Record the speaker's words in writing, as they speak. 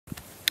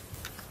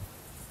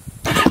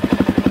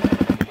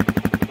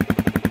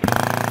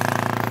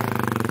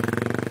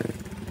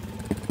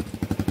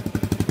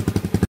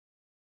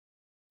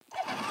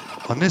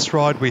On this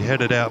ride we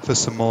headed out for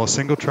some more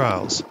single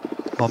trails.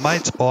 My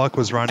mate's bike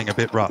was running a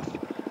bit rough.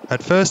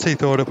 At first he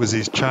thought it was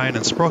his chain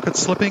and sprocket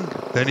slipping,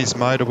 then his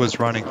motor was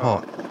running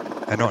hot,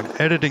 and on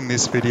editing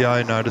this video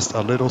I noticed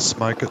a little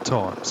smoke at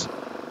times.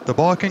 The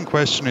bike in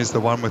question is the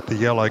one with the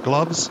yellow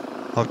gloves.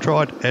 I've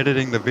tried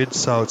editing the vid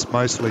so it's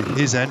mostly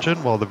his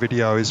engine while the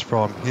video is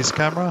from his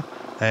camera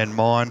and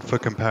mine for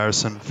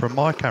comparison from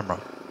my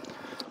camera.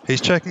 He's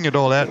checking it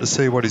all out to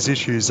see what his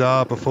issues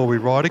are before we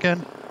ride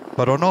again,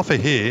 but on offer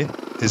here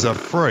is a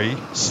free,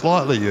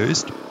 slightly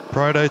used,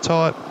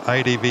 prototype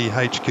ADV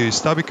HQ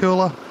stubby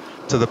cooler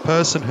to the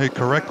person who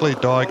correctly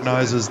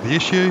diagnoses the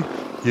issue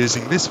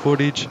using this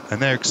footage and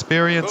their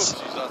experience,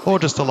 or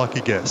just a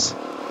lucky guess.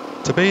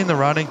 To be in the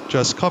running,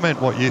 just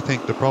comment what you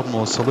think the problem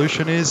or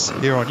solution is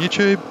here on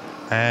YouTube,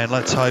 and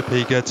let's hope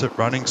he gets it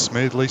running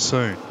smoothly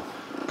soon.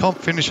 Comp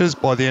finishes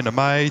by the end of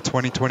May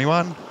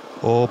 2021,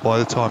 or by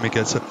the time he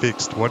gets it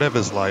fixed,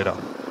 whatever's later.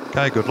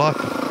 Okay, good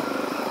luck.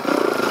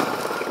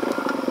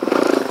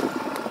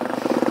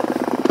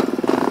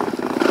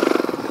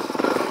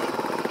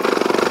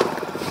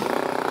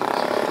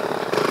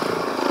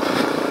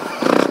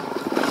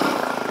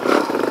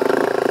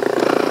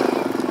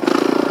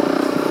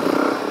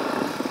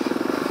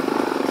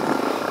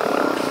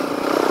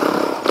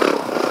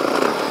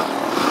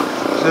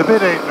 It's a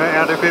bit eaten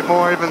out a bit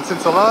more even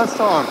since the last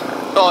time.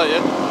 Oh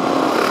yeah.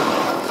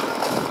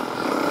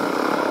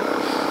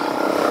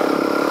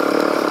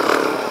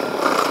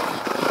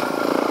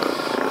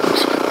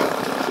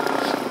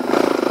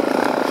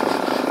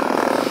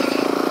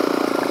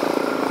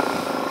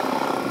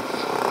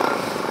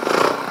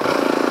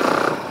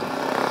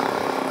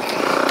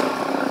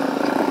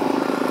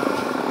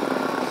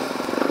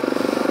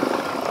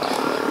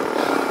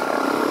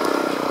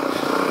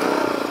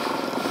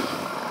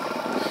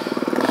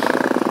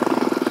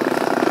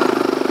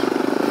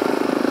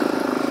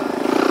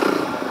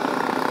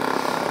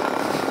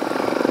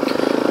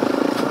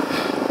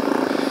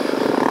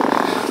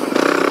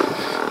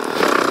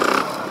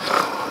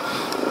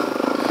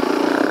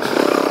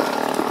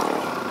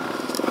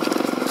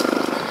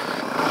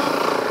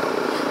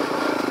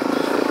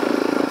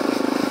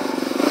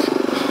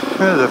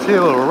 There's a few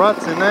little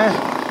ruts in there.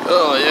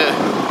 Oh yeah.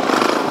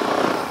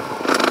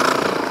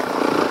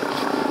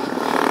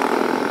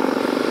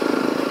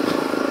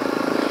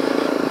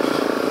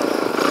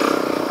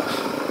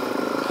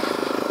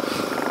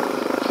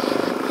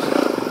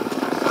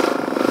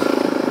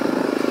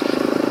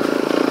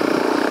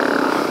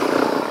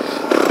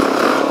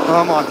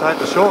 I might take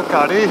the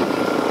shortcut here.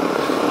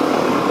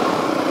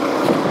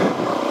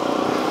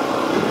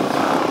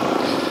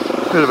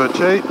 Bit of a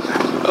cheat.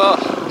 Oh,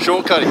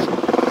 shortcutty.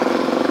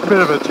 Bit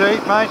of a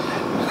cheat, mate.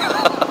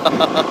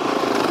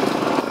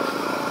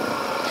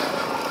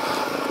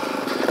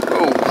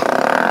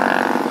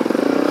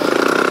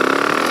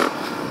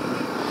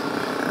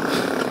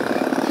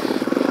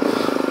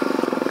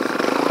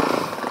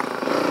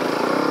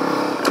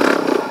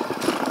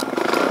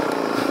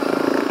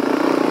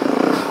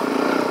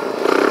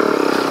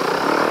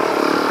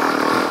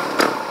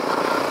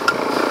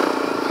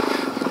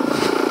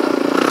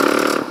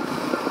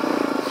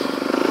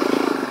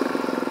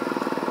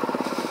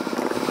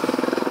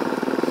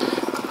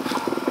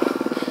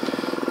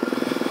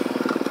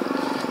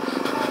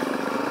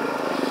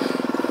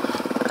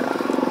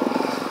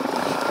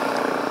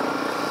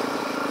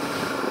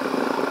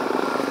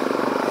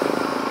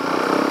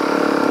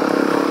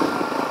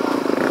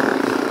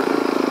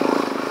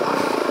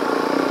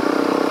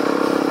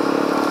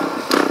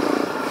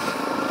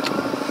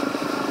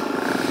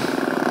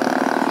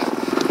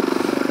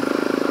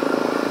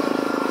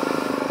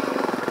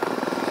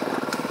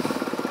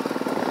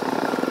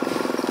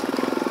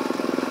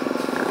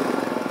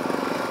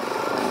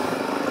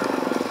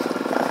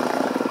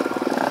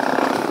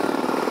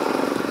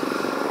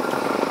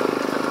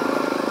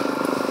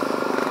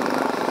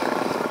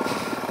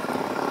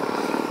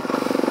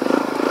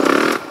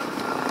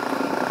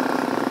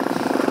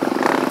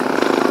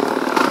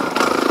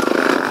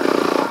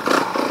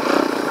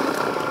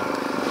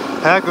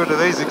 How good do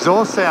these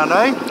exhausts sound,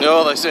 eh?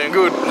 Oh, they sound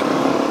good.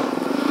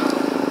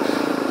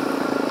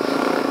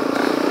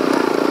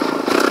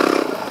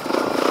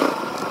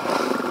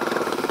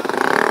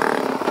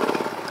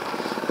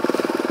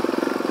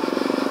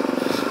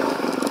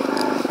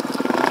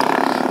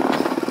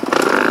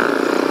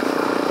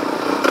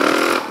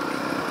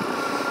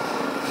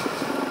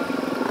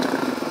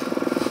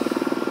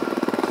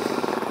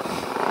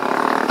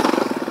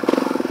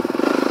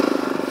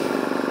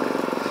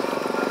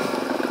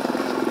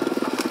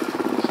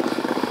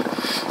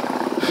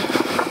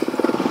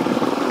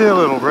 Few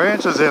little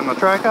branches in the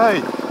track,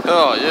 eh?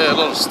 Oh yeah, a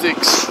lot of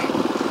sticks.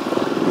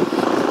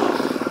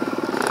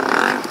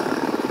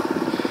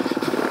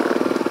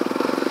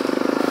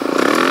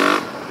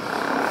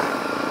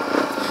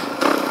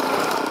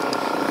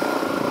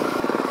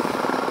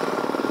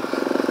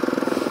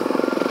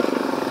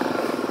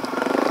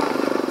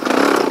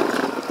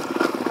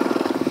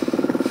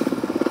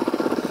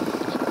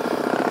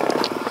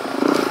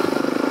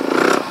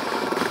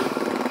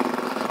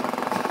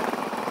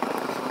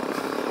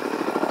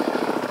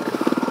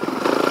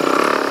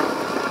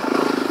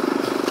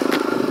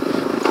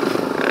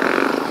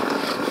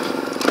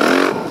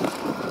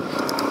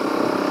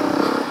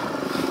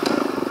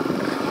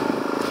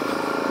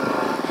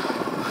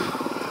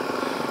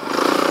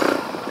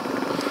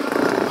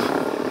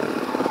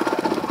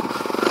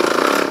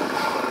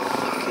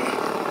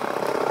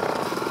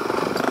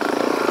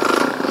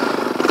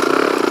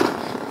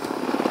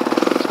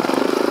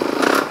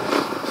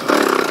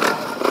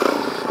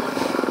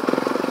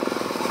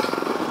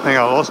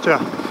 I lost you.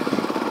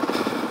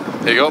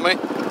 You got me?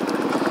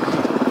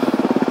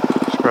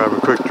 Just grab a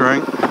quick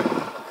drink.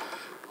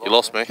 You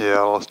lost me? Yeah,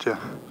 I lost you.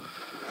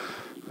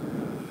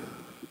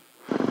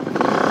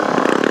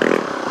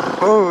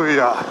 Oh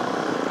yeah.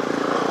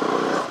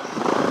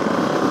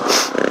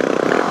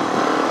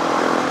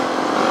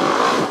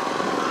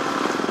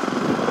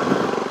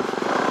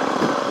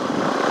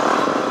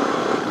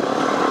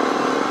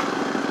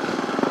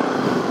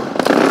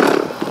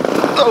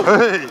 Oh!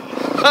 Hey!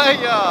 Hey,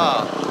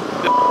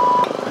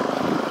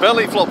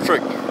 belly flop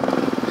trick.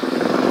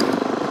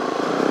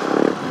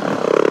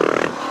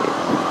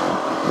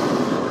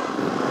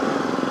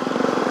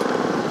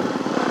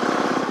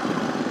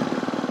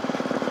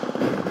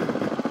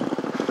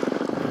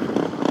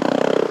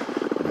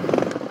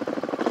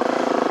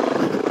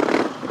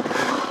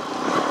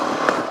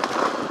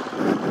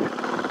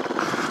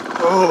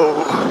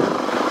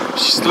 Oh!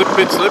 She's a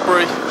bit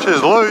slippery.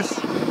 She's loose.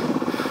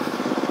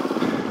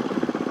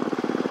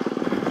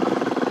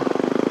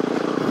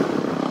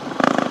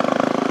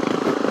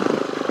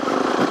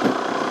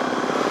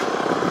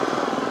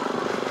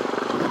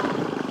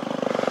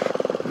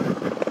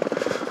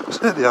 I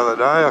said the other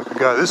day I could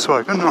go this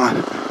way, couldn't I?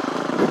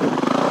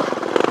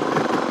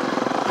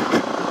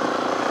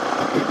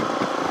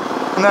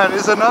 And that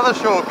is another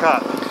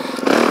shortcut.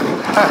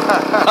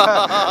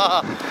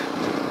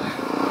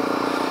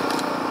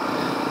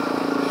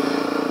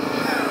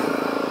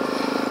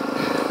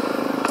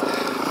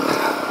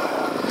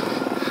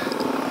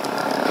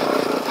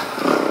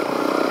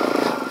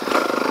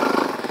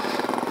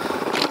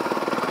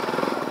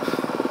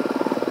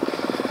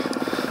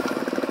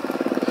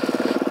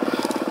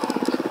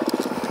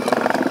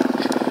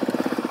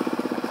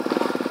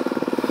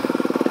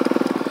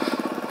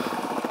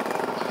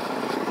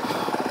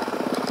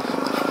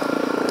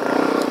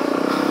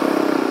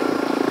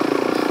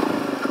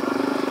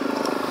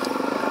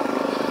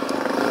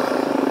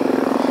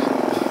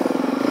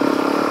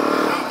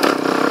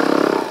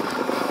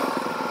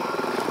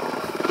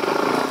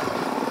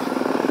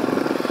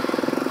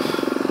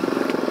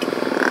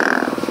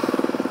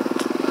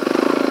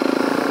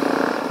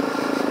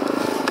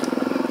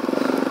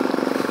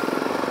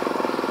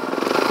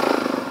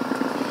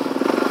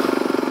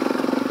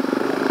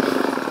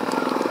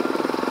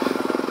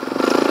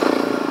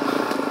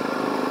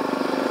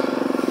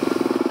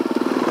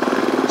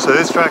 So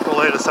this track will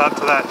lead us up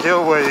to that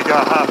hill where you go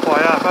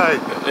halfway up, eh?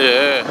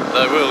 Yeah,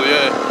 they will,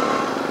 yeah.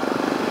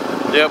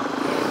 Yep.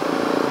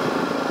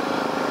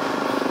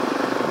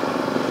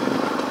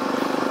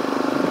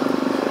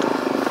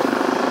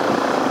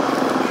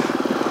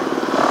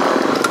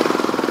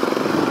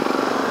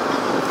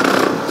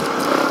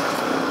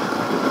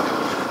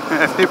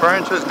 A few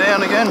branches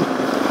down again.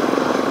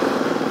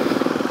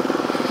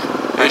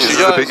 Here This she is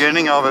goes. the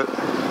beginning of it.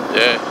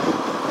 Yeah.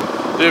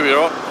 You'll be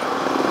right.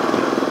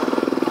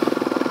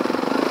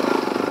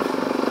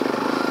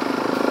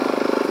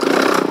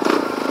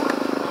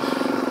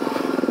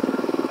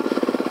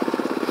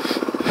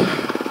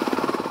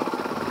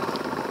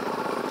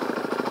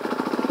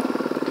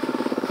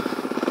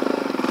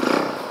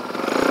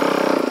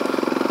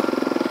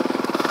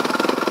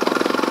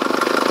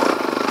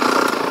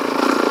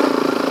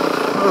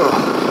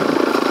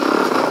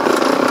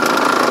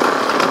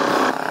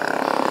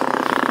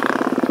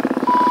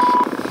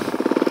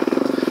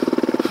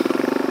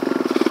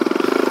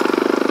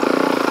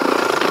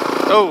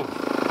 Oh!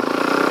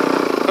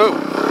 Oh!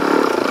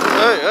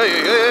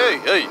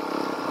 Hey!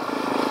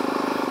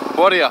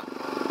 What are ya?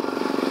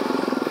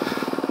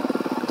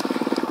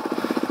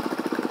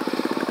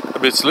 A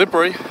bit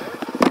slippery.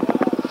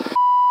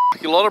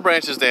 A lot of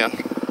branches down.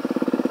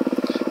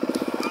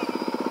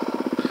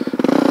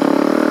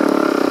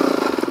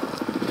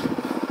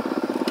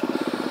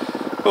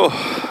 Oh.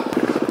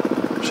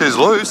 She's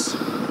loose.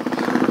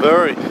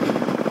 Very.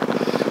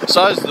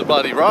 So's the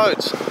bloody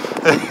roads.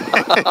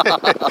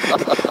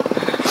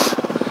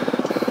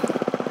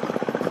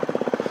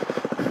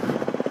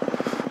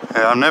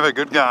 Yeah, I'm never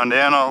good going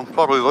down. I'll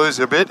probably lose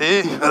a bit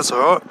here. That's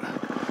alright.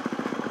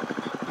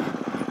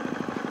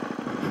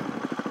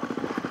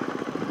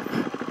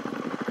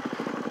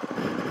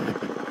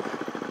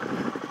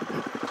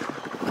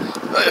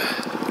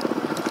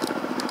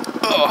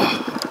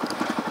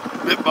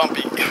 Oh, bit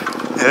bumpy.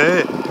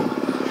 Yeah.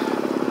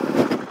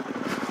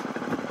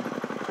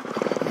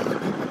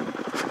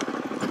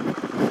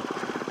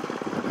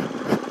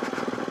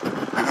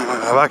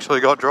 I've actually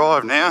got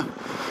drive now.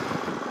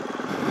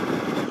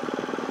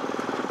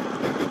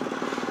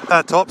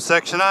 That top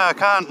section, I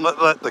can't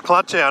let the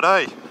clutch out,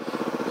 eh?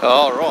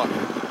 Oh, right.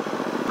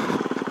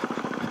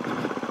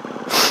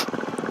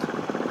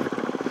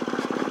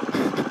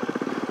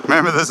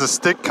 Remember, there's a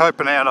stick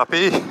coping out up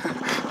here.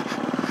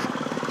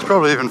 It's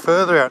probably even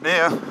further out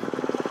now.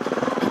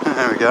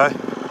 There we go.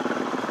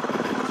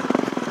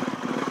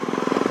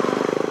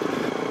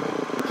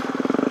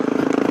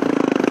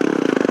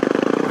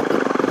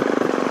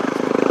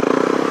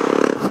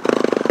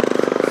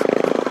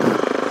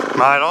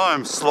 Mate,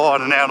 I'm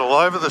sliding out all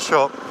over the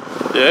shop.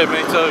 Yeah,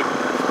 me too.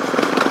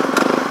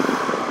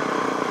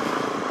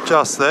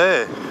 just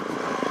there.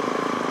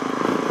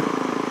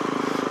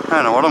 I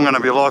don't know what I'm going to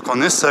be like on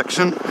this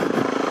section.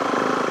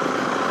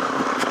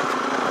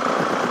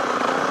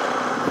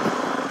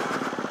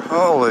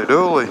 Holy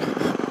dooly.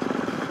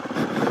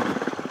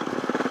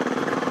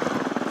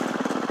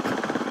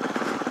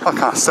 I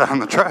can't stay on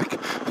the track.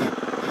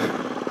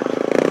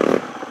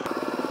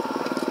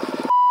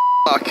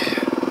 Fuck.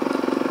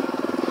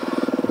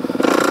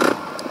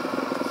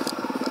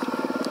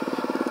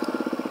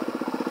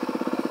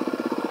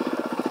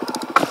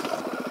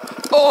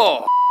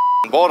 Oh,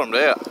 bottomed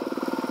out.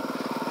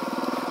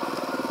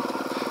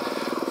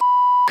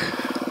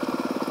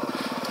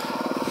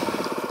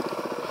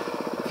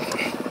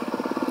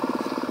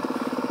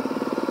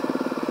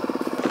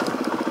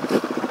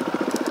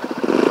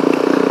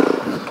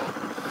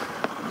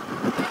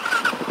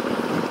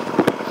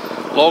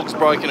 Log's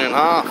broken in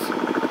half.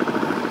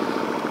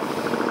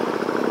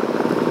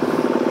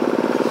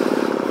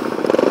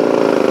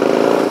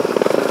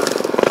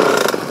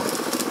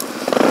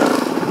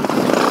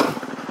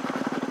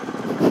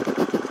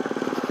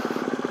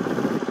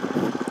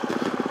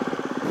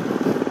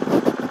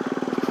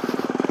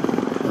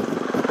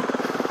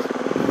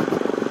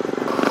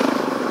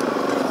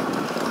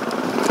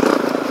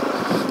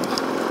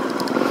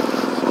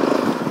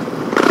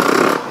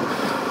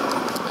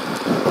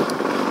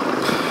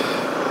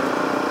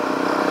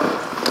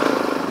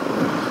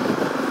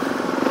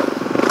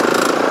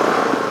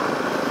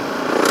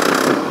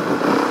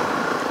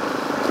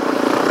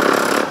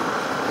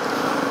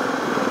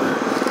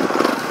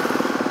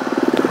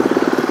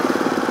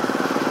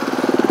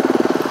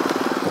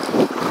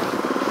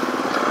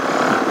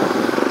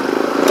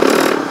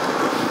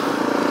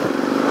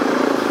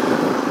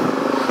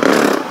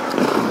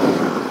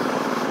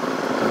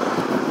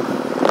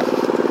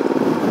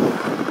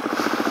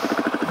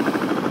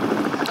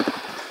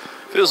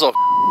 Feels like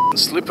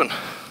slipping.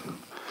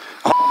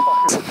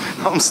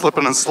 I'm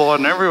slipping and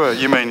sliding everywhere.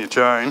 You mean your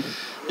chain?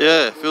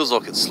 Yeah, it feels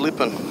like it's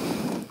slipping.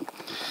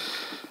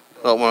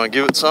 Like when I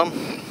give it some.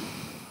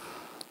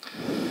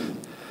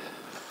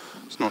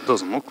 It's not,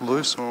 doesn't look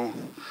loose or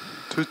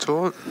too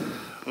tight.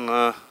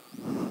 No.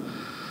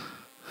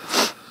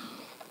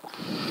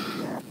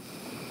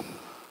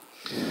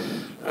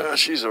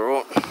 She's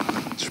alright.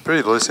 She's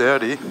pretty loose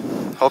out here.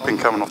 I've been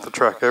coming off the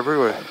track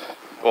everywhere.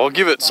 Well, I'll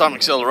give it some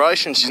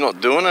acceleration, she's not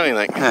doing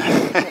anything.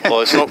 Well,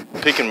 it's not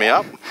picking me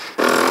up.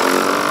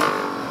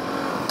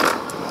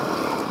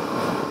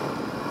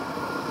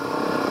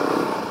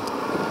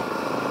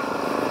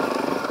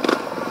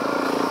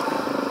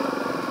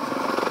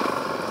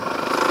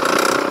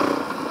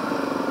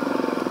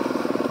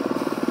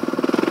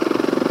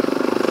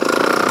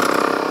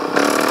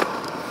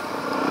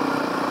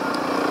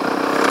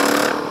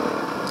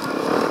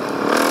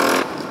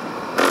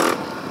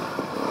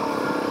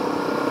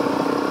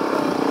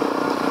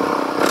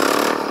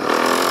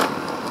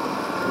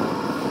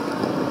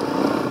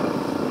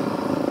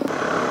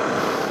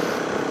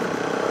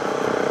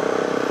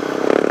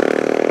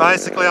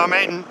 Basically, I'm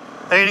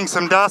eating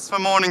some dust for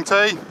morning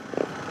tea.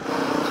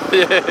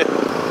 Yeah.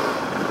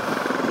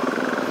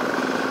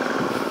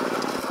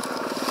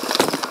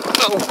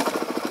 Oh.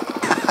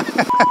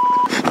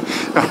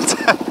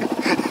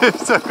 You've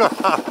still got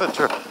half the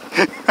track.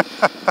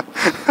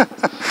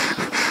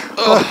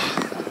 Oh.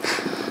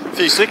 A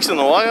few sticks in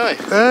the way, eh?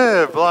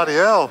 Yeah, bloody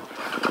hell.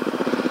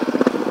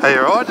 Hey,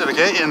 you alright? Did I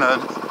get you in a...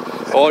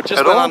 Oh, it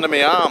just went under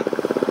my arm.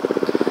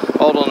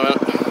 Hold on a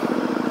minute.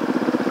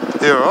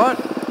 You alright?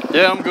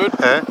 Yeah, I'm good.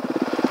 Yeah.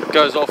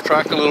 Goes off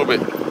track a little bit.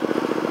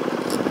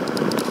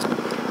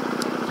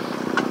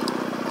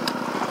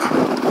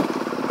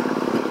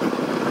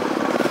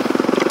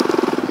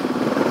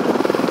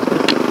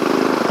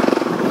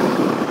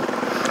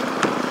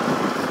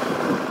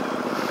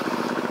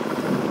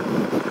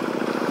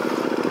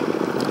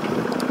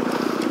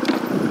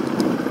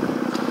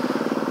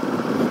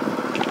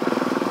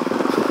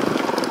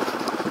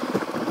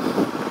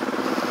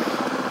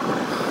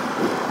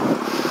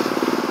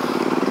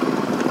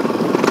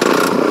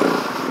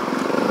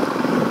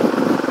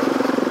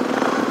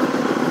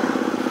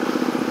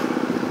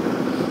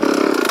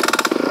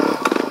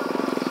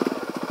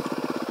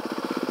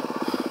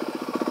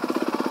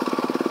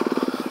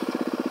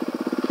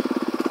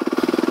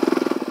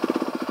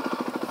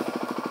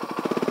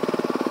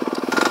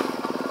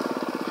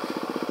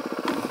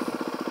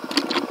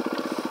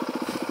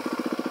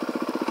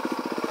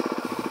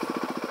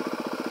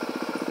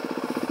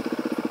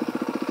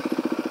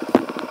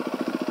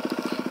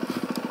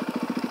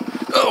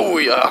 Oh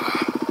yeah.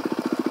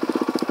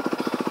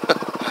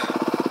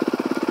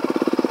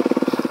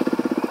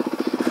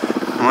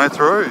 Way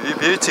through, you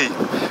beauty.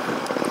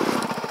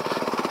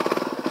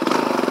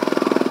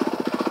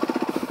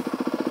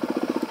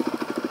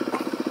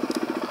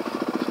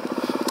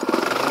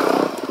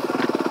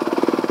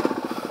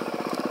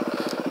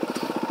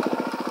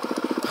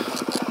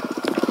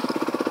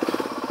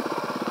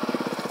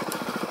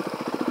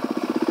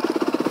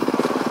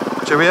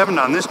 Gee, we haven't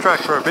done this track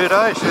for a bit,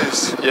 eh?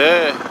 She's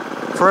Yeah.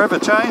 forever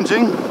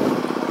changing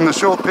in the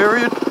short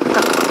period.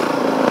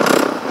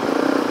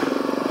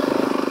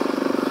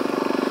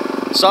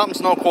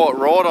 Something's not quite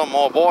right on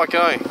my bike,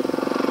 eh?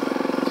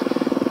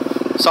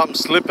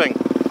 Something's slipping.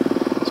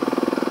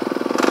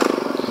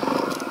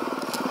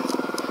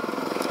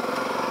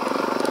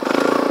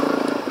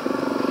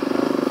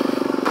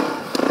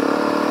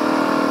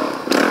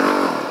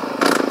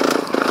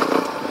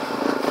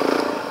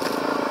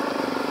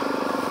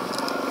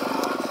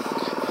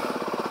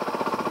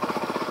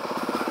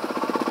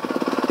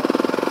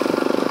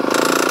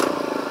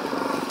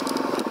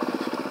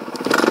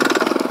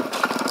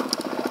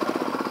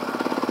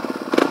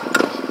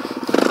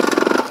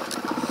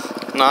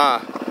 Nah.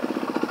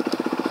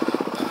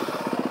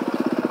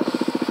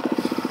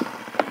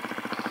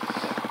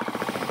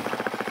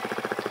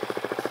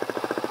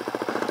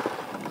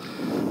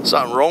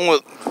 Something wrong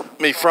with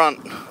me front.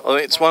 I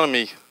think it's one of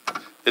me.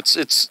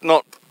 It's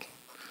not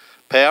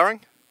powering.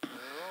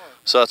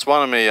 So it's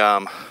one of me.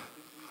 Yeah,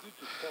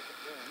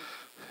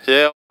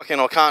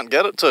 I can't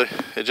get it to.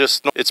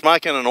 It's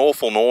making an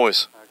awful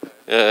noise.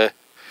 Yeah.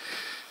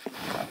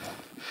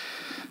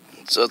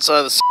 So I'd say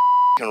there's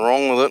something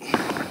wrong with it.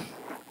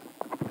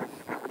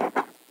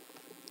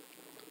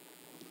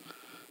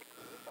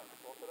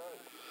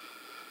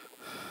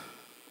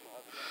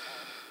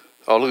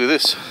 Oh, look at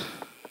this.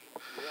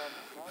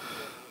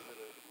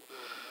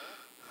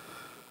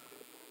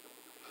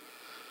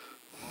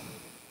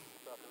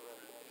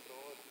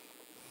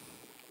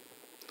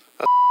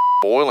 That's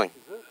boiling.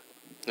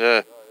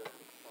 Yeah.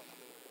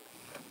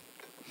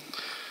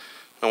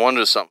 No wonder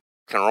there's something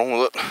wrong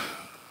with it.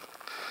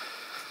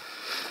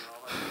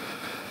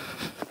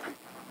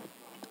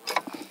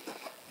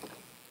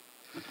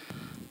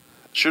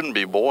 It shouldn't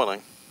be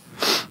boiling.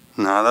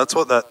 No, that's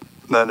what that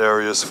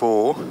area's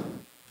for.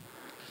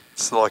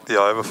 It's like the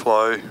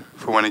overflow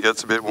for when it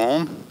gets a bit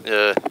warm.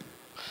 Yeah.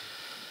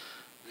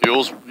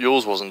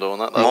 Yours wasn't doing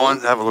that though. Mine,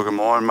 have a look at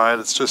mine, mate.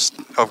 It's just,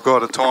 I've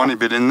got a tiny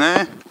bit in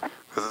there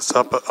because it's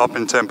up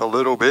in temp a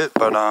little bit,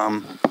 but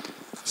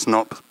it's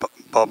not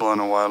bubbling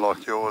away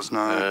like yours,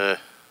 no. Yeah.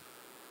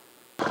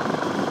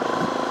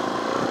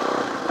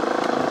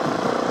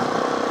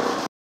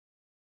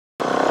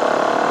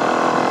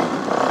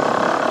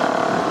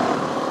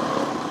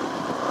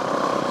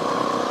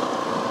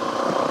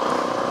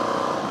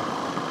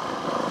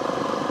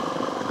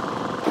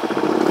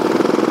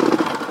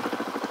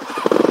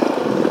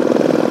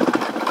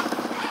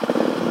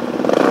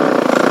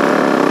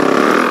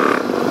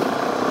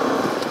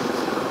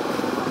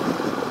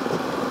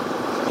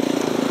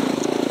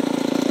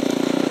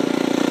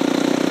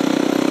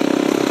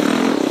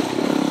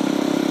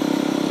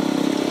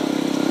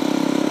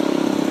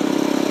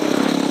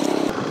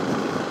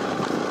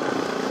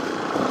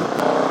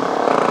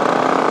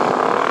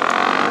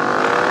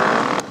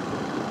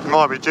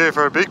 Might be due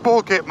for a big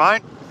ball kit,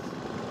 mate.